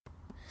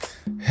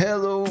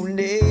Hello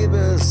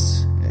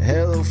neighbors,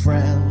 hello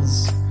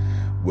friends.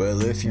 Well,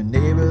 if your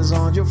neighbors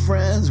aren't your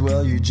friends,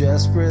 well, you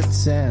just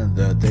pretend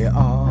that they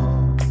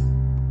are.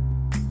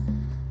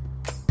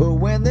 But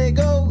when they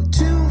go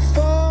too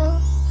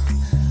far,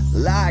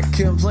 like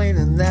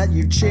complaining that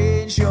you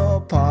changed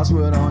your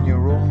password on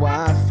your own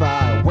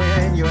Wi-Fi,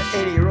 when your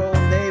 80-year-old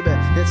neighbor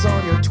hits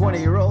on your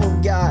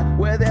 20-year-old guy,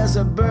 where there's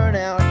a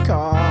burnout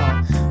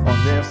car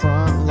on their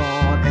front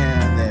lawn,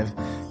 and they've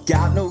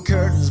got no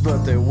curtains,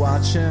 but they're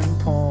watching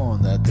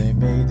porn that they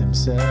made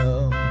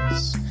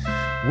themselves.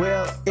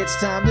 Well, it's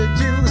time to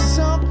do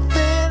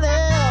something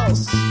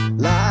else,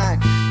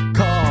 like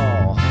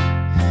call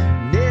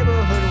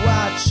neighborhood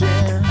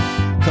watching,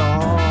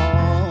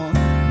 call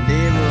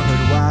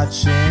neighborhood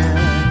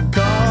watching,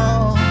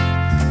 call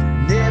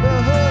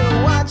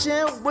neighborhood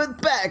watching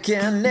with Beck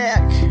and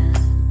Nick.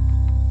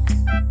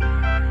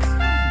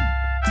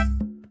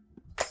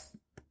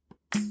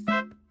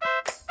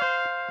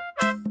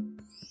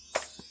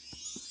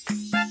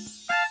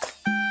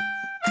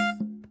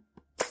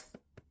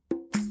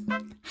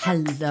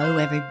 Hello,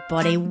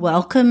 everybody.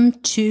 Welcome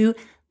to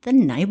the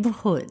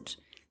neighbourhood.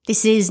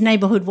 This is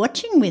Neighbourhood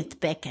Watching with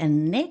Beck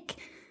and Nick,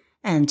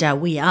 and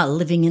we are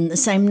living in the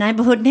same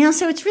neighbourhood now,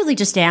 so it's really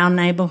just our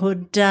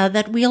neighbourhood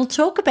that we'll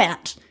talk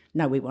about.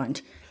 No, we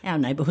won't. Our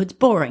neighbourhood's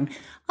boring.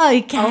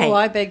 Okay. Oh,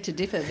 I beg to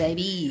differ,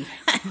 baby.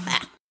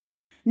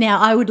 Now,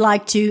 I would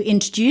like to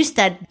introduce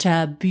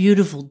that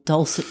beautiful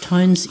dulcet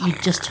tones that you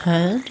just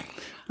heard.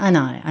 I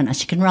know,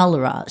 she can roll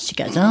her eyes. She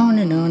goes on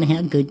and on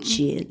how good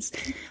she is.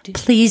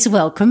 Please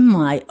welcome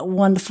my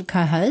wonderful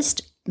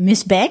co-host,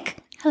 Miss Beck.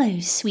 Hello,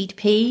 sweet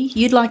pea.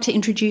 You'd like to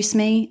introduce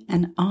me,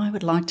 and I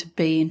would like to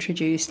be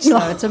introduced. So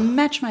it's a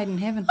match made in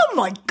heaven. Oh,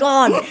 my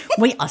God.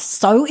 We are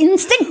so in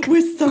sync.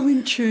 We're so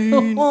in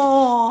tune.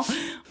 Oh.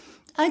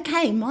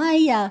 Okay,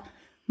 my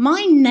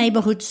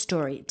neighbourhood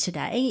story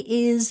today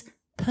is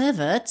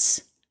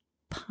Perverts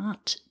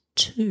Part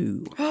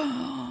 2.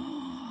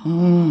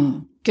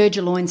 Gird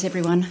your loins,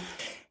 everyone.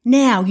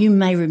 Now, you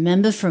may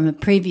remember from a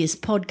previous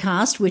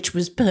podcast, which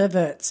was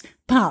Perverts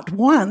Part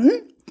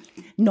 1,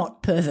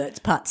 not Perverts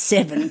Part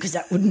 7, because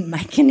that wouldn't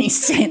make any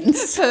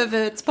sense.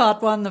 Perverts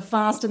Part 1, the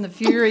Fast and the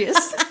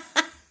Furious.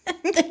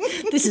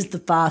 This is the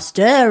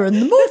faster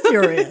and the more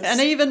furious. And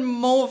even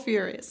more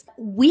furious.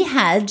 We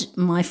had,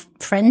 my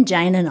friend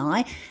Jane and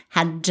I,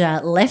 had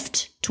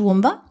left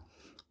Toowoomba,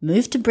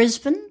 moved to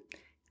Brisbane,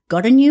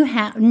 got a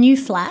new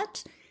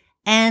flat,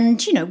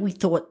 and, we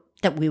thought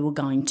that we were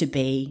going to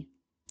be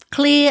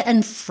clear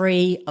and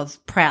free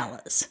of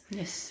prowlers.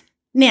 Yes.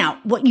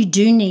 Now, what you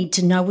do need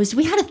to know is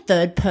we had a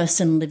third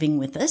person living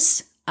with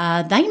us.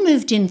 They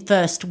moved in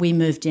first, we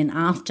moved in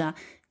after.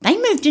 They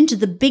moved into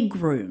the big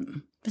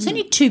room. It was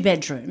only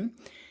 2-bedroom.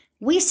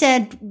 We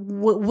said,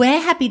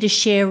 we're happy to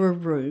share a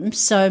room,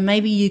 so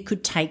maybe you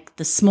could take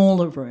the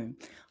smaller room.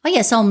 Oh,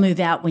 yes, I'll move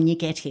out when you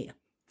get here.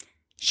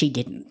 She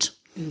didn't.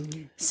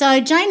 So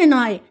Jane and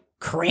I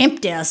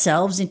cramped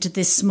ourselves into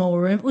this small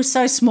room. It was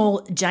so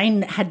small,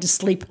 Jane had to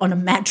sleep on a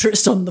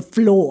mattress on the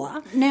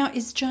floor. Now,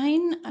 is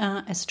Jane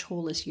as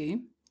tall as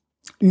you?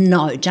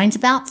 No, Jane's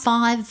about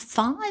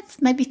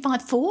 5'5", maybe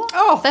 5'4".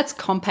 Oh, that's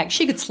compact.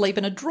 She could sleep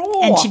in a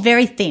drawer. And she's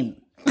very thin.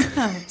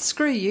 Oh,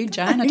 screw you,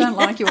 Jane. I don't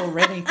like you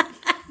already.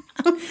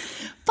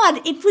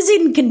 But it was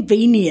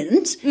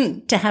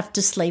inconvenient to have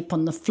to sleep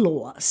on the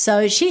floor.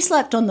 So she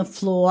slept on the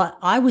floor.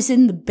 I was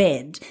in the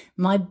bed.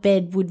 My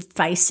bed would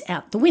face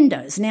out the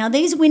windows. Now,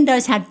 these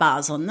windows had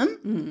bars on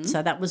them,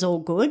 so that was all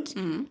good.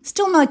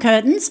 Still no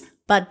curtains,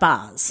 but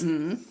bars.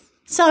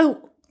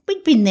 So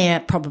we'd been there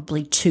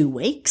probably 2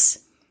 weeks.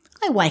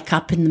 I wake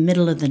up in the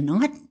middle of the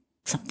night,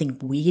 something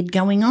weird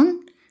going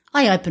on.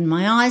 I open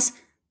my eyes.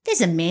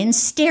 There's a man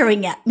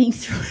staring at me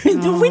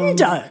through the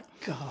window.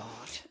 God.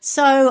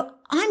 So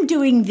I'm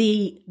doing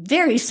the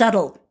very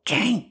subtle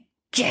Jane,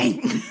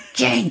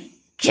 trying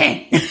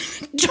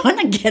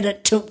to get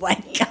it to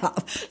wake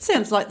up.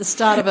 Sounds like the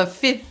start of a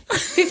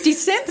 50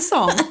 Cent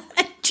song.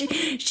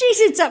 She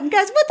sits up and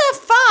goes, what the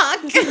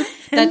fuck?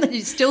 That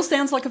still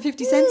sounds like a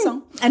 50 Cent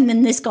song. And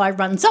then this guy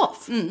runs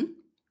off.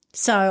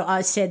 So I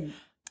said,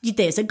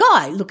 there's a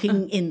guy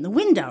looking in the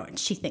window, and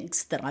she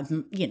thinks that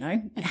I'm,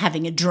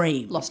 having a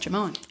dream. Lost your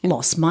mind.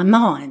 Lost my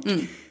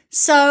mind.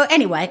 So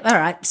anyway, all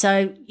right.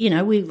 So,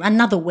 we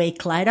another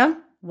week later,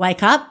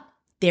 wake up,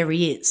 there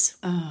he is.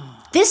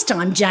 Oh. This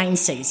time Jane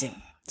sees him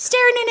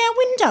staring in our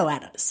window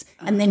at us,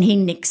 and then he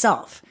nicks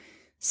off.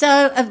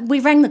 So we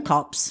rang the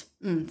cops.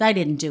 They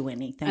didn't do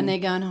anything. And they're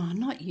going, oh,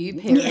 not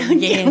you, Perry.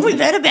 Yeah, we've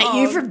heard about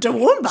you from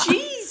Toowoomba.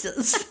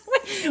 Jesus.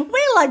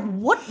 We're like,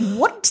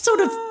 what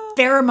sort of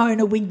pheromone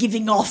are we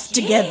giving off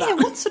together? Yeah,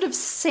 what sort of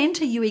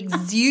scent are you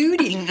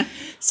exuding?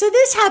 So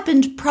this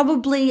happened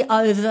probably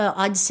over,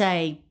 I'd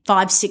say,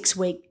 5-6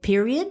 week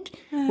period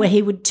where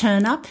he would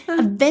turn up.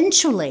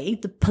 Eventually,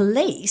 the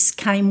police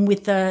came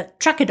with a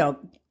tracker dog.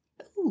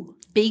 Ooh,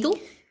 beagle?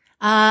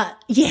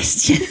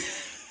 Yes.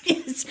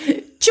 Yes.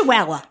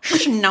 Chihuahua.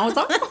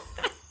 Schnauzer?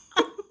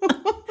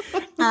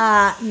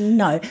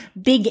 No,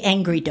 big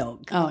angry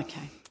dog. Oh,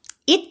 okay.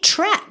 It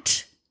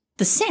tracked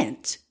the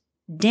scent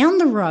down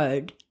the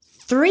road,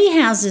 3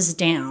 houses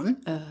down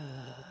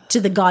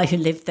to the guy who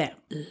lived there.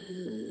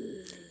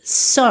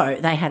 So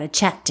they had a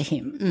chat to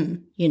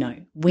him. You know,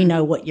 we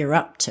know what you're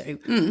up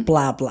to,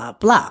 blah, blah,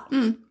 blah.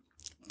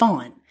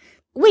 Fine.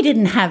 We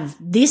didn't have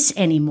this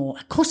anymore.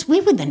 Of course,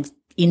 we were then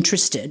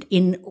interested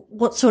in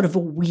what sort of a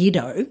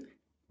weirdo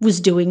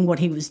was doing what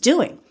he was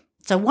doing.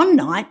 So one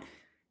night,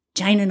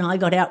 Jane and I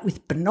got out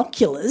with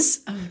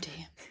binoculars,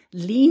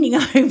 leaning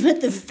over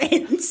the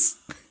fence,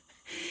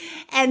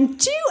 and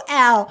to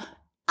our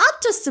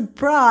utter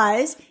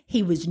surprise,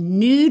 he was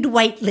nude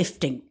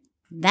weightlifting.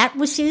 That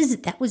was his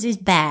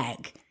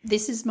bag.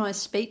 This is my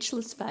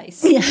speechless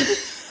face. Yeah.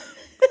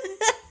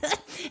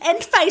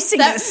 And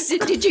facing us.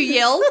 Did you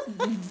yell?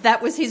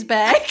 That was his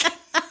bag?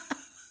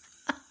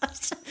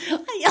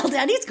 I yelled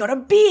out, he's got a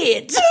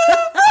beard.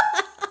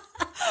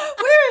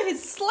 Where are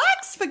his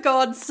slacks, for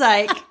God's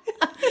sake?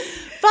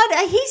 But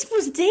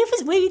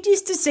we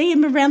used to see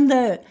him around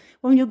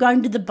when you were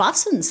going to the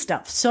bus and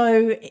stuff.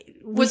 So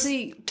was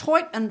he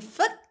tight and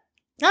fit?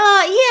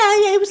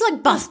 Yeah, he was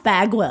like Buff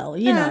Bagwell,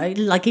 you know,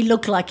 like he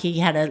looked like he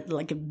had a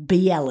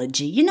bee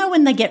allergy. You know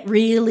when they get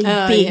really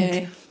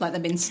big. Yeah. Like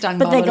they've been stung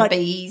by little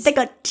bees. They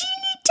got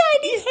teeny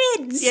tiny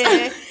heads.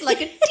 Yeah,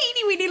 like a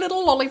teeny weeny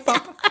little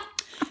lollipop.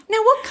 Now,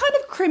 what kind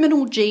of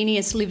criminal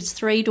genius lives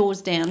 3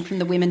 doors down from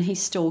the women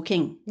he's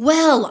stalking?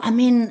 Well, I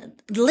mean,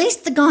 at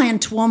least the guy in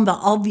Toowoomba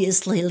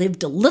obviously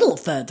lived a little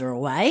further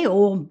away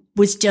or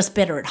was just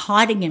better at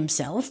hiding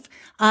himself.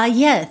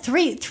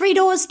 Three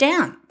doors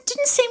down.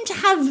 Didn't seem to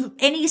have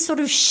any sort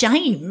of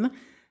shame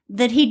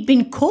that he'd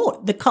been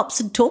caught. The cops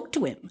had talked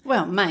to him.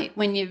 Well, mate,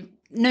 when you're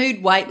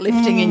nude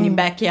weightlifting in your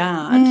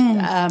backyard,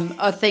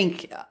 I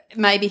think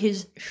maybe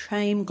his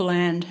shame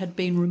gland had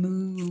been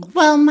removed.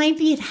 Well,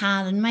 maybe it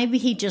had, and maybe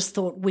he just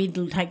thought we'd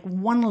take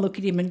one look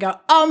at him and go,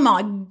 oh,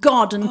 my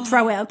God, and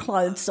throw our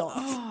clothes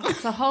off.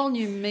 It's a whole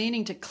new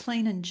meaning to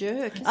clean and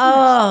jerk, isn't it?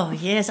 Oh,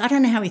 yes. I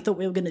don't know how he thought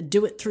we were going to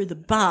do it through the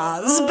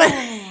bars. But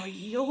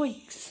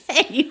yikes.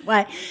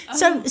 Anyway,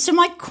 so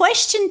my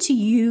question to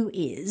you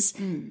is,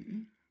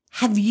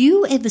 have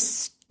you ever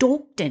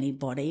stalked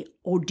anybody,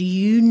 or do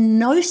you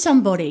know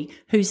somebody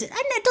who's, and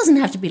it doesn't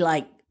have to be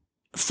like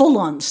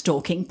full-on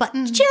stalking, but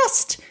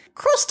just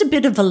crossed a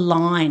bit of a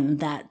line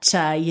that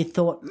you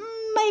thought,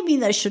 maybe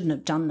they shouldn't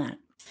have done that?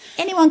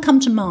 Anyone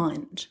come to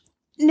mind?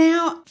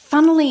 Now,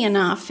 funnily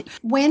enough,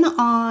 when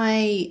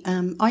I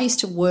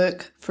used to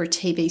work for a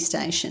TV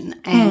station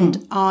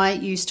and I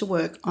used to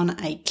work on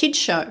a kids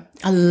show.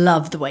 I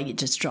love the way you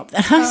just dropped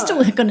that. I used to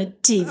work on a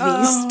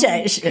TV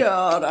station.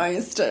 God, I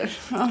used to.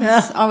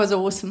 I was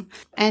awesome.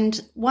 And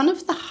one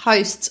of the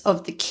hosts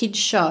of the kids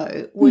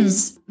show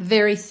was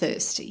very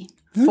thirsty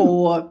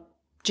for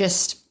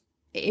just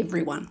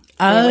everyone.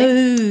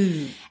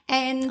 Really. Oh.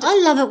 And I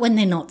love it when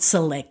they're not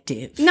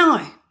selective.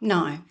 No.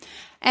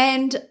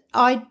 And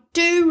I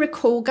do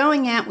recall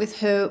going out with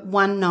her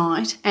one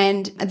night,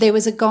 and there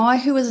was a guy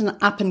who was an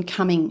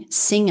up-and-coming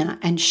singer,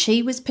 and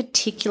she was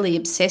particularly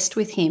obsessed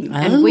with him.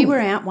 And we were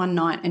out one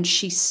night and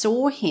she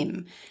saw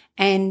him,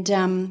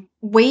 and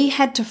we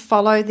had to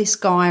follow this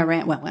guy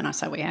around. Well, when I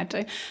say we had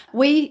to,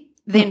 we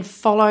then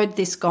followed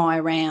this guy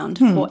around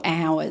for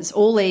hours,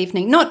 all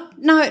evening.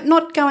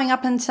 Not going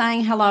up and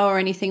saying hello or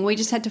anything. We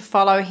just had to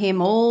follow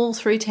him all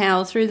through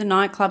town, through the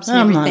nightclubs and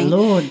everything. Oh,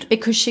 my Lord.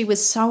 Because she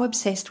was so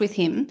obsessed with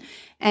him.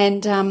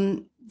 And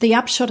the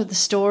upshot of the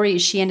story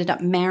is she ended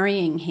up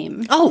marrying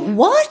him. Oh,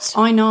 what?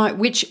 I know,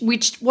 which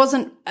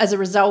wasn't as a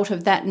result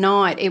of that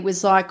night. It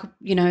was like,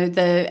 you know,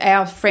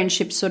 our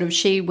friendship sort of,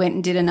 she went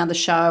and did another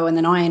show and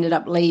then I ended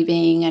up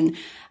leaving, and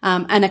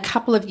a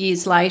couple of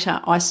years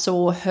later I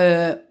saw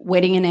her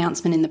wedding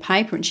announcement in the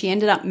paper and she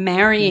ended up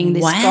marrying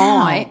this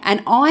guy,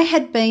 and I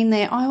had been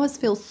there. I always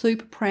feel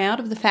super proud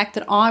of the fact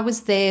that I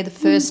was there the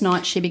first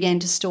night she began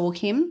to stalk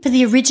him. For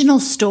the original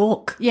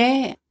stalk.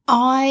 Yeah.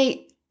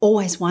 I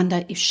always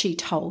wonder if she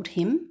told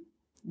him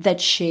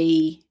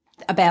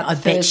about the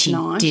first night.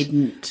 I bet she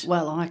didn't.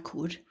 Well, I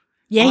could.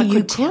 Yeah,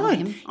 you tell could.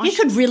 him. You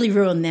could really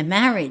ruin their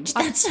marriage.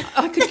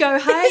 I could go,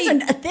 hey.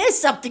 There's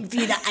something for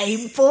you to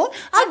aim for,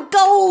 a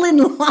goal in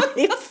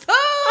life.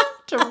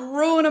 To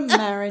ruin a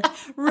marriage,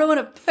 ruin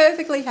a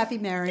perfectly happy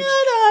marriage,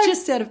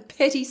 just out of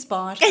petty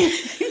spite.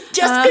 Just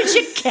because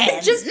you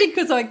can. Just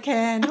because I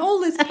can. All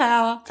this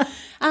power.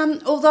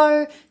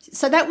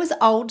 So that was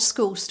old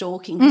school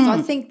stalking, because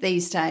I think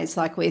these days,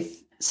 like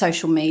with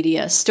social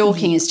media,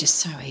 stalking is just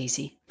so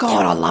easy.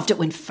 God, I loved it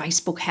when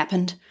Facebook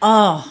happened.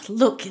 Oh,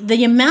 look,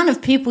 the amount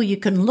of people you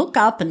can look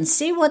up and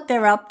see what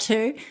they're up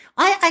to.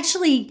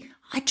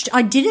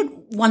 I did it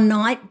one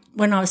night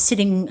when I was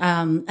sitting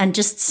and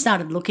just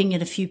started looking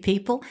at a few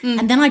people,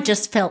 and then I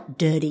just felt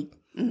dirty.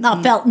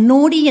 I felt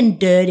naughty and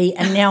dirty,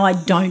 and now I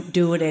don't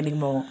do it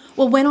anymore.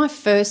 Well, when I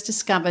first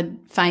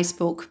discovered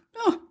Facebook,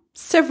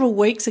 several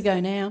weeks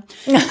ago now,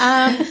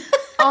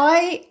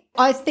 I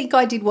think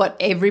I did what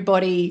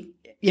everybody,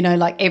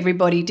 like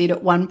everybody did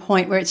at one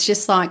point, where it's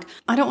just like,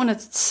 I don't want to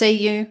see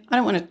you. I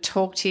don't want to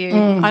talk to you.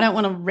 I don't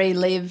want to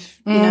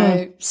relive,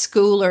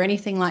 school or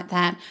anything like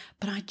that.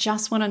 But I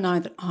just want to know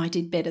that I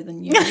did better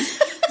than you.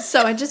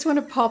 So I just want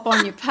to pop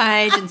on your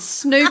page and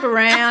snoop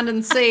around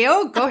and see,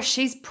 oh, gosh,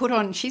 she's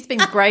been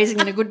grazing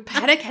in a good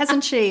paddock,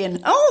 hasn't she?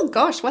 And, oh,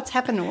 gosh, what's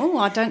happened? Oh,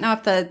 I don't know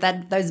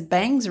if those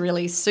bangs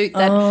really suit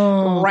that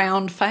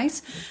round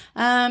face.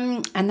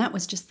 And that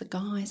was just the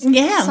guys.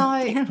 Yeah. So,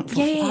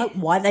 yeah.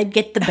 Why they'd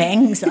get the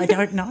bangs, I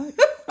don't know.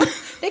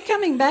 They're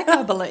coming back,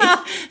 I believe.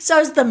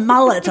 So's the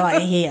mullet, I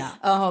hear.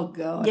 Oh,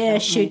 God. Yeah,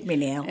 shoot me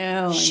now.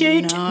 Oh,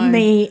 shoot no.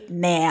 me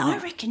now. I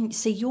reckon,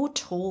 see, you're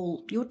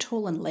tall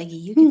and leggy.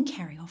 You can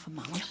carry off a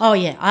mullet. Oh,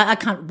 yeah, I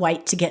can't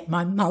wait to get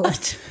my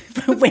mullet.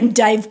 When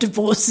Dave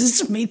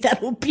divorces me,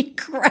 that'll be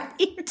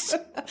great.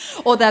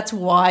 Or that's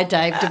why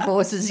Dave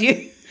divorces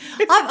you.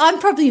 I'm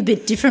probably a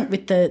bit different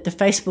with the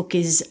Facebook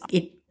is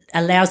it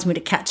allows me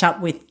to catch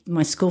up with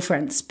my school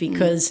friends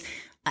because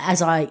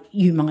as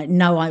you might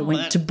know, I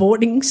went to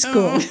boarding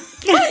school.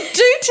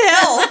 Do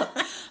tell.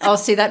 Oh,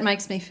 see, that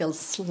makes me feel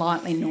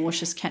slightly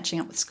nauseous catching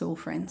up with school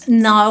friends.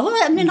 No,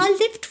 I mean, I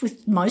lived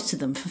with most of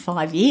them for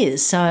 5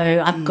 years, so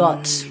I've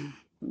got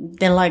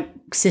they're like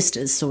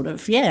sisters sort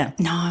of, yeah.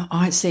 No,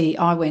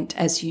 I went,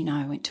 as you know,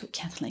 I went to a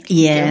Catholic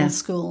girls'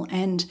 school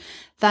and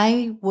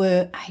they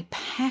were a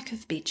pack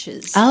of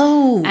bitches.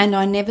 Oh. And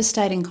I never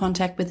stayed in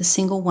contact with a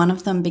single one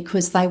of them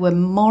because they were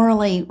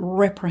morally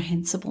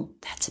reprehensible.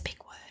 That's a big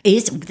word.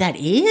 That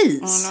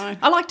is. Oh, no.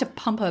 I like to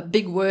pump a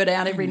big word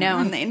out every now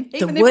and then.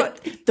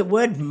 The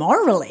word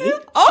morally?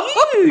 Huge.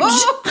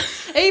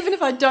 Even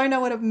if I don't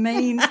know what it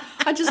means,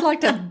 I just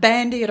like to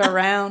bandy it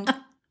around.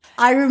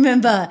 I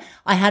remember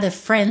I had a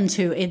friend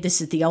who,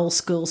 this is the old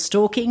school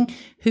stalking,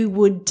 who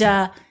would,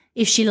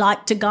 if she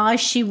liked a guy,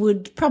 she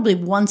would probably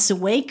once a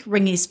week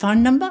ring his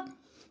phone number.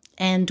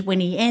 And when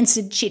he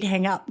answered, she'd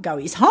hang up, go,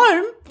 he's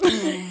home.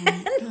 And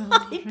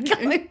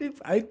I'd go,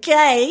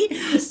 okay.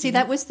 See,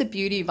 that was the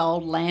beauty of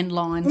old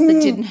landlines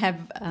that didn't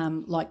have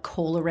like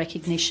caller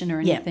recognition or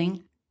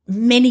anything.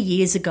 Many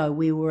years ago,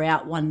 we were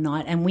out one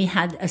night and we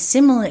had a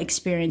similar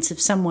experience of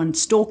someone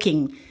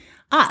stalking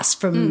us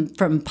from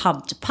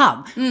pub to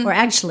pub, or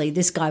actually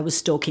this guy was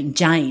stalking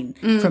Jane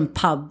from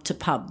pub to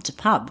pub to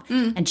pub,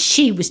 and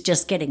she was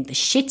just getting the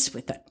shits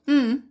with it.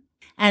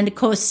 And, of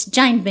course,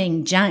 Jane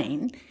being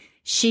Jane,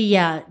 she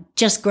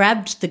just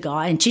grabbed the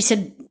guy and she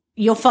said,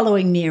 you're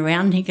following me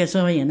around. And he goes,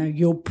 oh,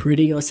 you're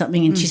pretty or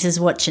something. And she says,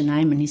 what's your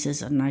name? And he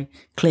says, I don't know,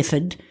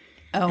 Clifford.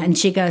 Oh, and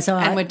she goes, oh.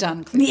 And we're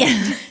done, Clifford.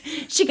 Yeah.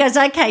 She goes,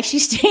 okay. She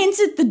stands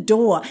at the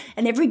door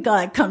and every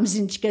guy that comes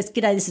in, she goes,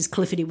 g'day, this is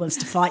Clifford. He wants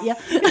to fight you.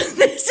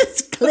 This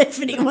is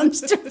Clifford. He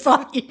wants to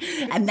fight you.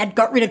 And that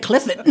got rid of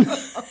Clifford.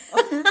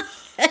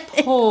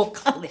 Poor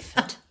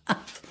Clifford.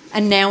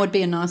 And now would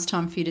be a nice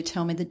time for you to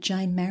tell me that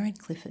Jane married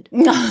Clifford.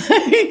 No,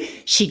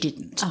 she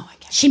didn't. Oh,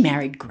 okay. She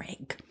married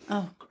Greg.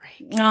 Oh,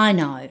 Greg. I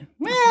know.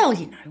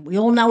 Well, we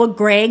all know a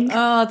Greg.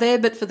 Oh, there,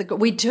 but for the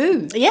we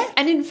do. Yeah.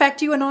 And in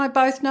fact, you and I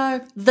both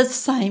know the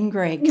same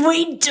Greg.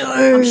 We do.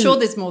 I'm sure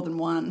there's more than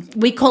one.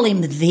 We call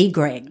him the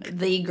Greg.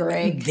 The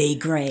Greg. The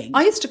Greg.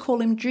 I used to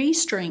call him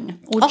G-string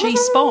or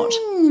G-spot.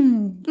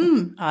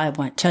 I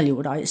won't tell you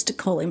what I used to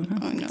call him.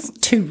 Oh, no. It's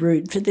too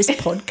rude for this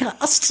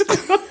podcast.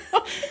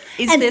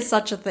 Is there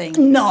such a thing?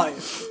 No.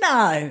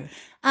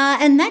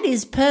 And that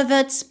is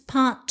Perverts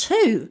Part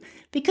 2.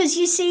 Because,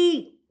 you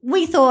see,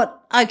 we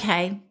thought,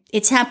 okay,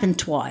 it's happened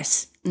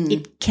twice.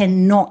 It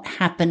cannot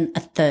happen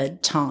a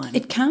third time.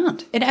 It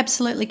can't. It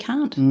absolutely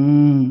can't.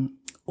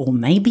 Or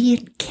maybe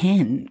it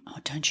can. Oh,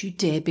 don't you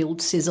dare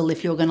build sizzle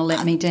if you're going to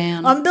let me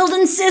down. I'm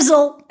building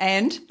sizzle.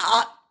 And?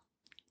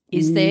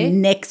 Is there?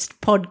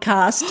 Next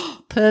podcast,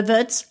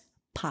 Perverts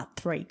Part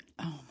 3.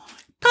 Oh, my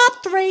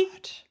Part 3.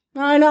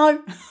 I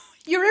know.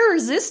 You're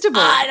irresistible.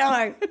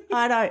 I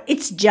know.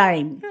 It's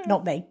Jane,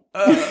 not me.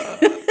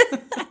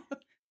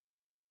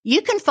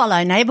 You can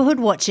follow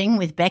Neighbourhood Watching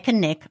with Beck and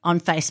Nick on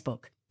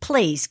Facebook.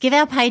 Please give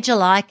our page a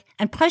like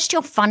and post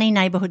your funny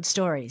neighbourhood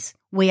stories.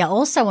 We are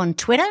also on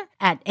Twitter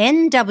at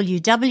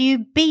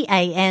NWWBAN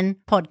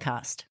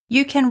Podcast.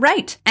 You can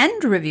rate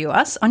and review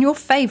us on your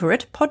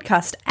favourite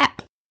podcast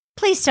app.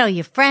 Please tell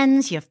your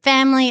friends, your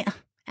family,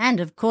 and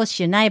of course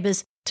your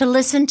neighbours to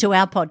listen to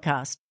our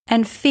podcast.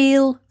 And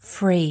feel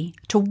free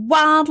to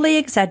wildly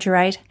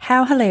exaggerate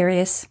how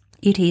hilarious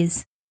it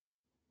is.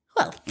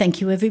 Well, thank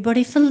you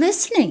everybody for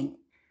listening.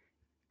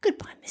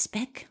 Goodbye, Miss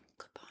Beck.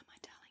 Goodbye, my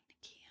darling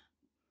Nakia.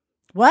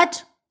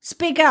 What?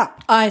 Speak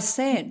up. I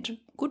said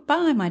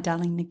goodbye, my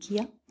darling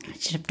Nakia. I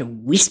just have to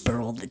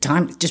whisper all the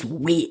time. It's just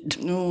weird.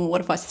 Oh,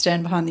 what if I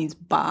stand behind these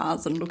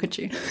bars and look at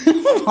you?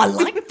 I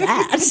like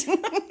that.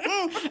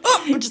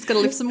 Oh, I'm just going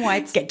to lift some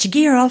weights. Get your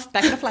gear off.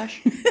 Back in a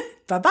flash.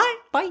 Bye-bye.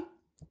 Bye.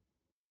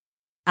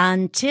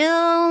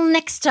 Until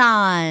next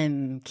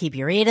time, keep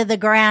your ear to the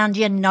ground,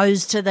 your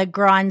nose to the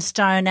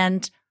grindstone,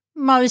 and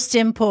most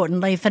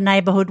importantly for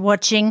neighbourhood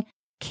watching,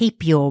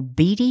 keep your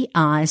beady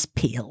eyes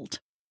peeled.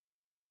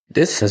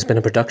 This has been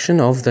a production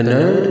of The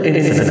Nerd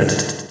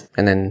Infinite.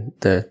 And then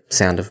the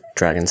sound of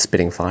dragons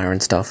spitting fire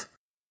and stuff.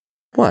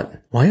 What?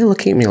 Why are you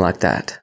looking at me like that?